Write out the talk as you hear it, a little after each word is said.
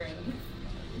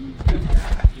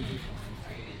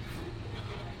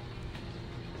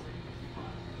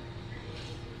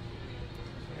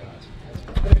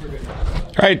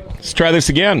All right, let's try this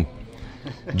again.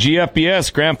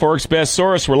 GFBS, Grand Forks Best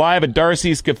Source. We're live at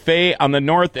Darcy's Cafe on the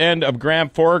north end of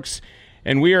Grand Forks,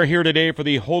 and we are here today for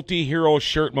the Holte Hero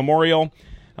Shirt Memorial.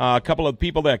 A couple of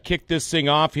people that kicked this thing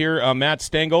off here, Matt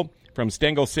Stengel from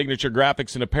Stengel Signature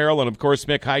Graphics and Apparel, and, of course,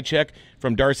 Mick Hychek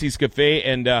from Darcy's Cafe.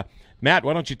 And, Matt,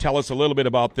 why don't you tell us a little bit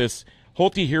about this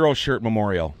Holte Hero Shirt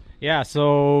Memorial? Yeah,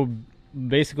 so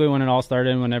basically when it all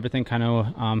started, when everything kind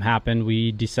of happened,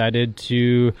 we decided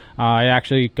to I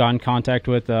actually got in contact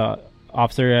with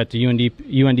officer at the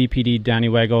UNDPD, Danny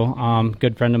Wegel,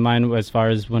 good friend of mine as far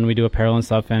as when we do apparel and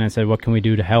stuff, and I said, what can we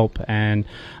do to help? And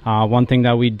one thing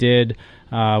that we did,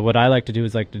 what I like to do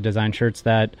is like to design shirts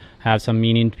that have some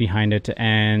meaning behind it,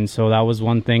 and so that was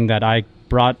one thing that I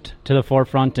brought to the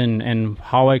forefront, and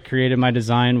how I created my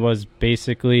design was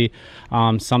basically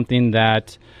something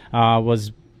that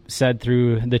was said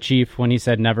through the chief when he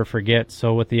said never forget.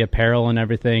 So with the apparel and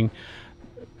everything,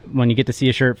 when you get to see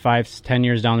a shirt 5-10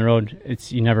 years down the road,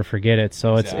 you never forget it.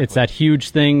 So exactly. It's that huge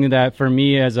thing that for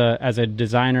me as a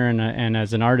designer and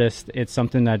as an artist, it's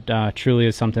something that truly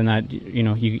is something that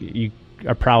you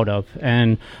are proud of,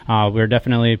 and we're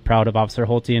definitely proud of Officer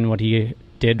Holte and what he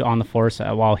did on the force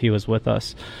while he was with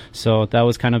us. So that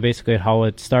was kind of basically how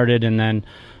it started, and then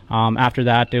after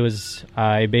that,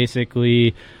 I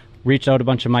basically reached out a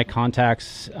bunch of my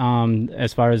contacts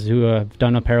as far as who have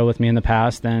done apparel with me in the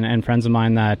past, and friends of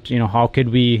mine that, how could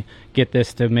we get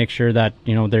this to make sure that,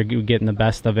 they're getting the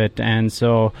best of it. And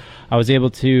so I was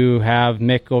able to have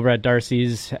Mick over at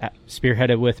Darcy's spearhead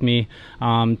it with me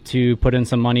to put in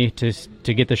some money to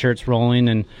get the shirts rolling,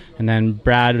 and then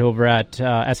Brad over at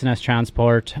SNS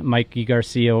Transport, Mikey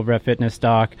Garcia over at Fitness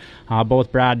Doc,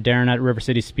 both Brad, Darren at River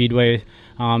City Speedway.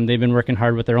 They've been working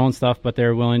hard with their own stuff, but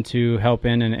they're willing to help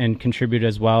in and contribute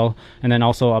as well. And then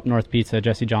also Up North Pizza,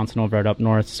 Jesse Johnson over at Up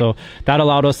North. So that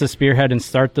allowed us to spearhead and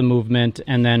start the movement.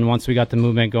 And then once we got the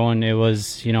movement going, it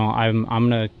was, I'm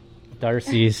gonna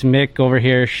Darcy's Mick over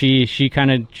here. She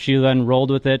then rolled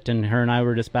with it, and her and I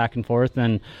were just back and forth,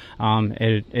 and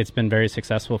it's been very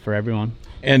successful for everyone.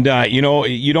 And,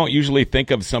 you don't usually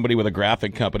think of somebody with a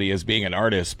graphic company as being an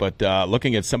artist, but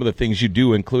looking at some of the things you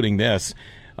do, including this,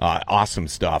 awesome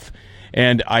stuff.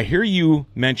 And I hear you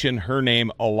mention her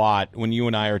name a lot when you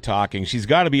and I are talking. She's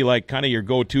got to be like kind of your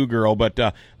go-to girl, but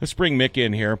let's bring Mick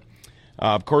in here.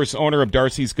 Of course, owner of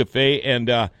Darcy's Cafe,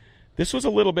 and this was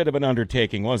a little bit of an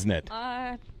undertaking, wasn't it?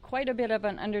 Quite a bit of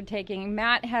an undertaking.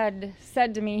 Matt had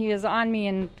said to me, he was on me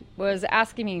and was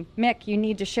asking me, Mick, you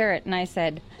need to share it. And I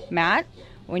said, Matt,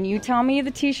 when you tell me the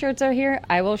T-shirts are here,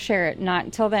 I will share it. Not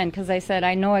until then, because I said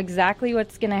I know exactly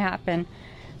what's going to happen.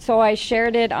 So I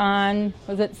shared it on,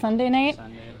 was it Sunday night?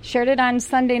 Shared it on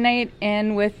Sunday night,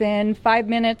 and within 5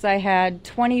 minutes I had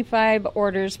 25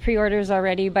 pre-orders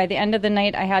already. By the end of the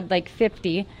night I had like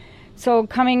 50. So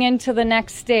coming into the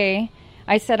next day,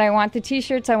 I said I want the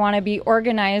T-shirts, I want to be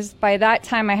organized. By that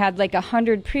time I had like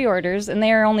 100 pre-orders, and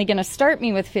they are only going to start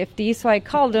me with 50. So I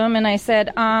called them and I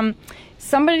said,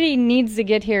 somebody needs to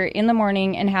get here in the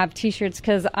morning and have T-shirts,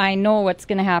 because I know what's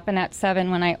going to happen at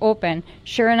 7 when I open.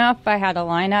 Sure enough, I had a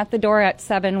line at the door at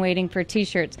 7 waiting for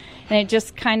T-shirts, and it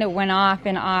just kind of went off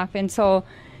and off. And so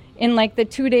in like the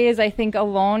 2 days, I think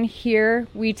alone here,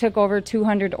 we took over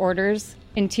 200 orders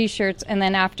in T-shirts. And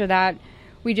then after that,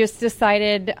 we just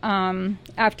decided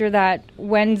after that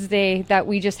Wednesday that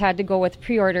we just had to go with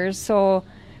pre-orders. So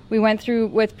we went through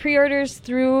with pre-orders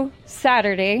through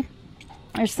Saturday,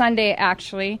 or Sunday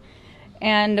actually,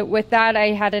 and with that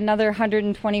I had another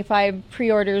 125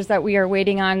 pre-orders that we are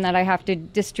waiting on that I have to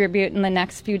distribute in the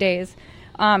next few days.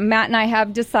 Matt and I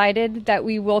have decided that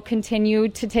we will continue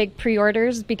to take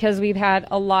pre-orders because we've had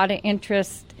a lot of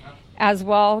interest as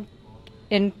well,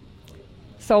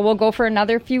 so we'll go for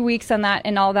another few weeks on that,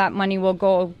 and all that money will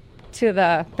go to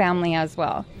the family as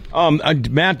well.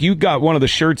 Matt, you got one of the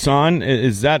shirts on.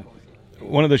 Is that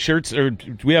one of the shirts, or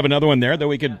do we have another one there that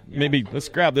we could maybe, let's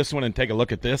grab this one and take a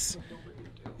look at this.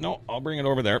 No, I'll bring it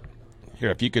over there.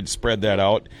 Here, if you could spread that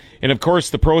out. And, of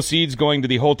course, the proceeds going to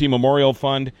the Holte Memorial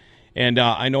Fund. And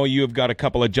I know you have got a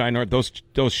couple of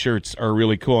those shirts are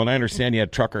really cool. And I understand you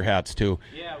have trucker hats, too.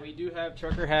 Yeah, we do have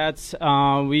trucker hats.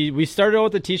 We started out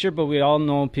with the T-shirt, but we all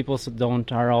know people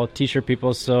are all T-shirt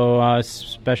people, so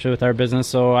especially with our business.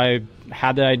 So I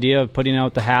had the idea of putting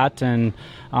out the hat, and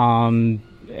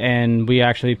we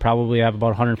actually probably have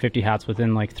about 150 hats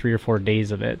within like 3 or 4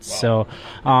 days of it.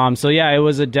 Wow. So yeah, it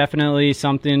was definitely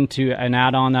something an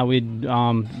add-on that we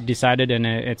decided, and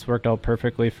it's worked out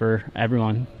perfectly for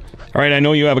everyone. All right, I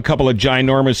know you have a couple of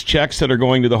ginormous checks that are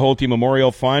going to the Holte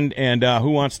Memorial Fund, and who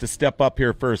wants to step up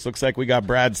here first? Looks like we got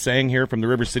Brad Sang here from the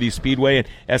River City Speedway and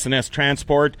SNS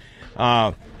Transport.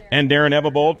 And Darren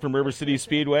Evebold from River City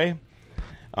Speedway.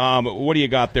 What do you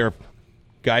got there,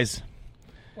 guys?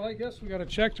 Well, I guess we got a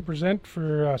check to present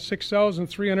for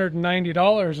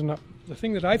 $6,390, and the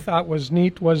thing that I thought was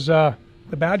neat was the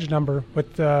badge number.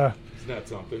 With Isn't that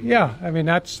something? yeah, I mean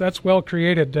that's well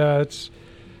created. It's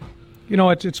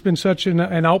been such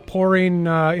an outpouring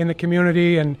in the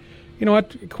community, and you know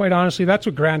what? Quite honestly, that's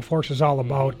what Grand Forks is all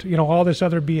about. You know, all this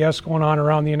other BS going on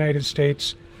around the United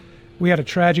States. We had a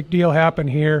tragic deal happen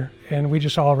here, and we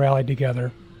just all rallied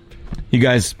together. You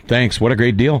guys, thanks. What a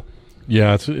great deal.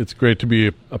 Yeah, it's great to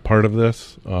be a part of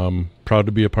this. Proud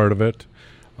to be a part of it.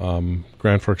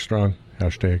 Grand Forks Strong,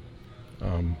 hashtag.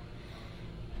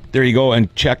 There you go.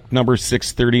 And check number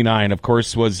 639, of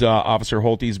course, was Officer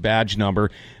Holte's badge number.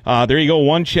 There you go.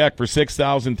 One check for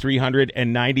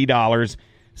 $6,390.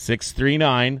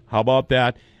 639. How about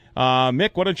that?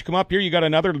 Mick, why don't you come up here? You got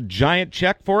another giant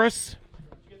check for us?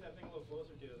 Get that thing a little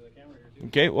closer to the camera here, too.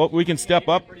 Okay, well, we can step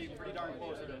up. Pretty darn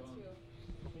close. You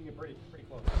can get pretty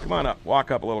close. Come on up.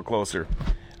 Walk up a little closer.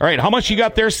 All right, how much you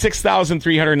got there?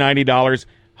 $6,390.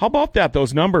 How about that,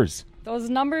 those numbers? Those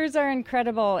numbers are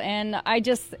incredible, and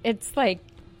it's like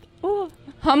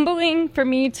humbling for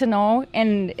me to know.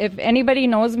 And if anybody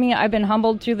knows me, I've been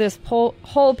humbled through this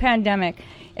whole pandemic.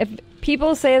 If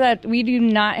people say that we do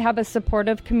not have a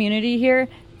supportive community here,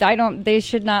 they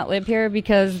should not live here,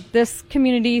 because this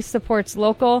community supports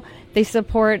local. They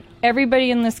support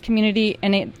everybody in this community,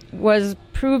 and it was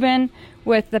proven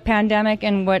with the pandemic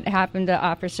and what happened to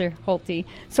Officer Holte.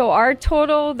 So our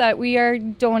total that we are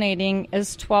donating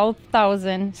is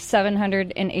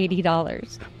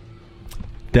 $12,780.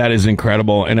 That is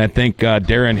incredible, and I think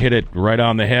Darren hit it right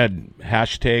on the head.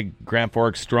 Hashtag Grand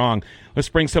Forks Strong. Let's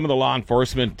bring some of the law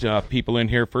enforcement people in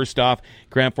here. First off,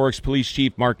 Grand Forks Police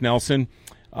Chief Mark Nelson.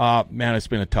 Man, it's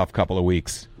been a tough couple of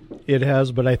weeks. It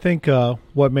has, but I think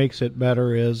what makes it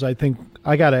better is I think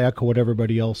I got to echo what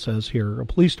everybody else says here. A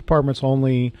police department's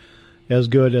only as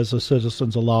good as the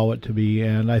citizens allow it to be,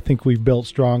 and I think we've built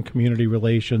strong community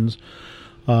relations.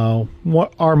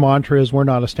 What our mantra is, we're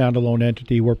not a standalone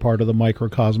entity. We're part of the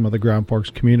microcosm of the Grand Forks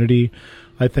community.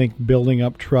 I think building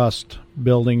up trust,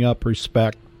 building up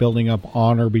respect, building up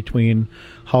honor between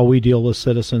how we deal with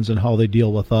citizens and how they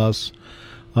deal with us.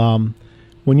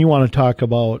 When you want to talk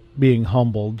about being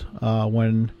humbled,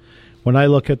 when I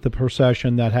look at the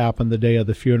procession that happened the day of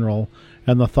the funeral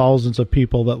and the thousands of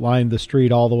people that lined the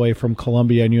street all the way from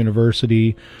Columbia and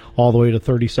University all the way to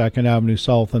 32nd Avenue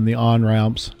South and the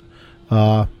on-ramps,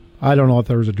 I don't know if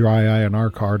there was a dry eye in our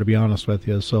car, to be honest with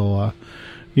you. So,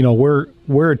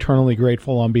 we're eternally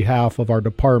grateful on behalf of our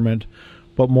department,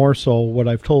 but more so what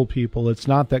I've told people, it's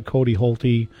not that Cody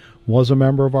Holte was a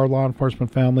member of our law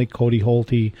enforcement family. Cody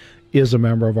Holte is a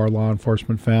member of our law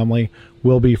enforcement family,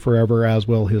 will be forever, as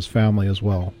will his family as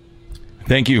well.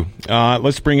 Thank you.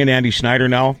 Let's bring in Andy Schneider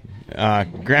now,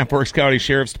 Grand Forks County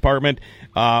Sheriff's Department.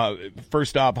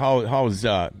 First off, how's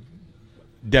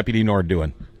Deputy Nord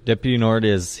doing? Deputy Nord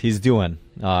he's doing.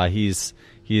 He's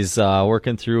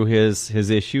working through his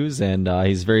issues, and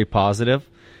he's very positive.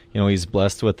 He's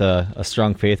blessed with a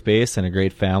strong faith base and a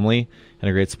great family and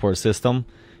a great support system,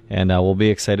 and we'll be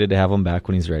excited to have him back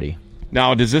when he's ready.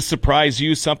 Now, does this surprise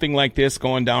you, something like this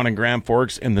going down in Grand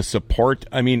Forks and the support?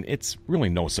 I mean, it's really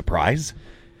no surprise.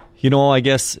 I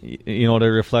guess, to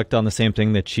reflect on the same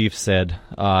thing that Chief said,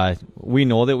 we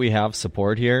know that we have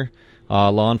support here.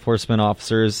 Law enforcement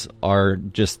officers are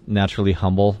just naturally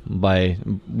humble.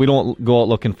 We don't go out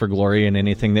looking for glory in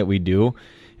anything that we do,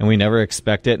 and we never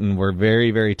expect it, and we're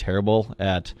very, very terrible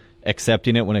at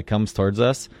accepting it when it comes towards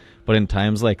us. But in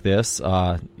times like this,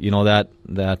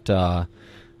 that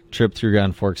trip through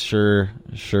Grand Forks sure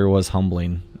was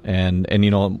humbling, and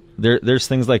there's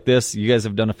things like this. You guys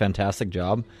have done a fantastic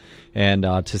job, and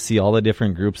to see all the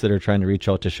different groups that are trying to reach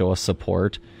out to show us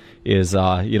support is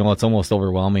it's almost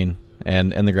overwhelming,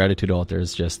 and the gratitude out there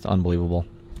is just unbelievable.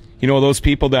 Those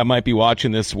people that might be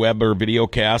watching this web or video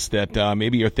cast that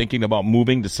maybe you're thinking about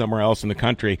moving to somewhere else in the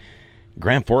country,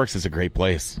 Grand Forks is a great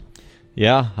place.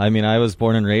 Yeah, I mean, I was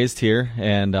born and raised here,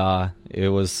 and it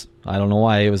was, I don't know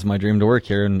why, it was my dream to work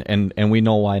here, and we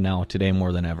know why now, today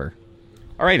more than ever.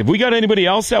 All right, have we got anybody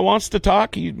else that wants to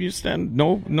talk? You stand?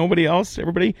 No, nobody else?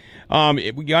 Everybody?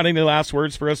 We got any last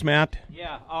words for us, Matt?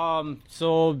 Yeah.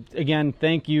 So again,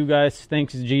 thank you guys.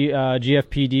 Thanks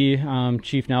GFPD,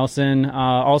 Chief Nelson,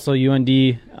 also UND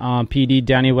PD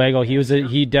Danny Wago.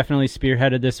 He definitely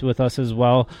spearheaded this with us as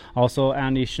well. Also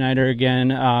Andy Schneider again.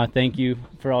 Thank you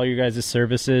for all your guys'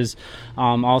 services.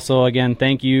 Also again,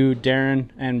 thank you Darren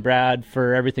and Brad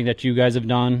for everything that you guys have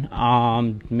done.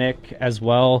 Mick as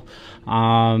well.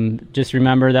 Just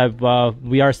remember that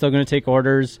we are still going to take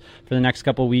orders for the next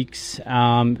couple weeks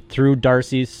through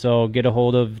Darcy's. So get a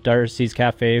hold of Darcy's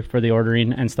Cafe for the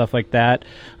ordering and stuff like that.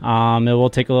 It will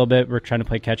take a little bit. We're trying to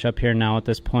play catch up here now at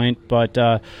this point.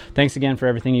 But thanks again for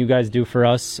everything you guys do for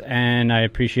us, and I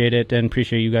appreciate it and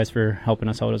appreciate you guys for helping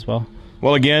us out as well.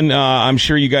 Well, again, I'm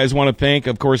sure you guys want to thank,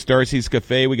 of course, Darcy's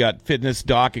Cafe. We got Fitness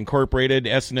Dock Incorporated,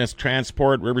 S&S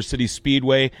Transport, River City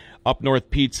Speedway, Up North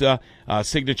Pizza,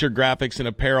 Signature Graphics and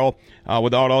Apparel.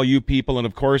 Without all you people, and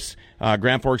of course,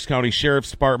 Grand Forks County Sheriff's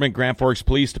Department, Grand Forks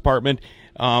Police Department.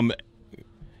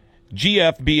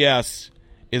 GFBS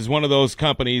is one of those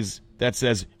companies that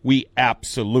says we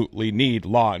absolutely need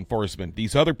law enforcement.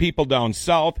 These other people down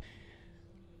south,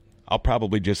 I'll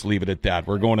probably just leave it at that.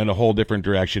 We're going in a whole different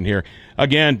direction here.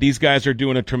 Again, these guys are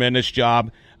doing a tremendous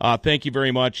job. Thank you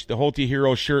very much. The Holte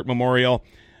Hero Shirt Memorial,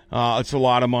 it's a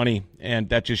lot of money, and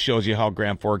that just shows you how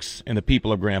Grand Forks and the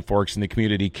people of Grand Forks and the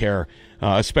community care,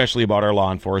 especially about our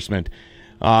law enforcement.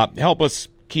 Help us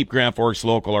keep Grand Forks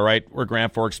local, all right? We're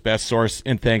Grand Forks' best source,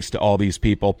 and thanks to all these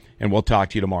people, and we'll talk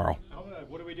to you tomorrow.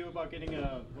 What do we do about getting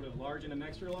a large and an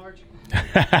extra large?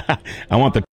 I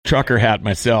want the trucker hat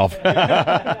myself.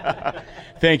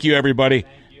 Thank you, everybody.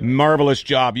 Marvelous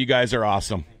job. You guys are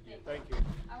awesome.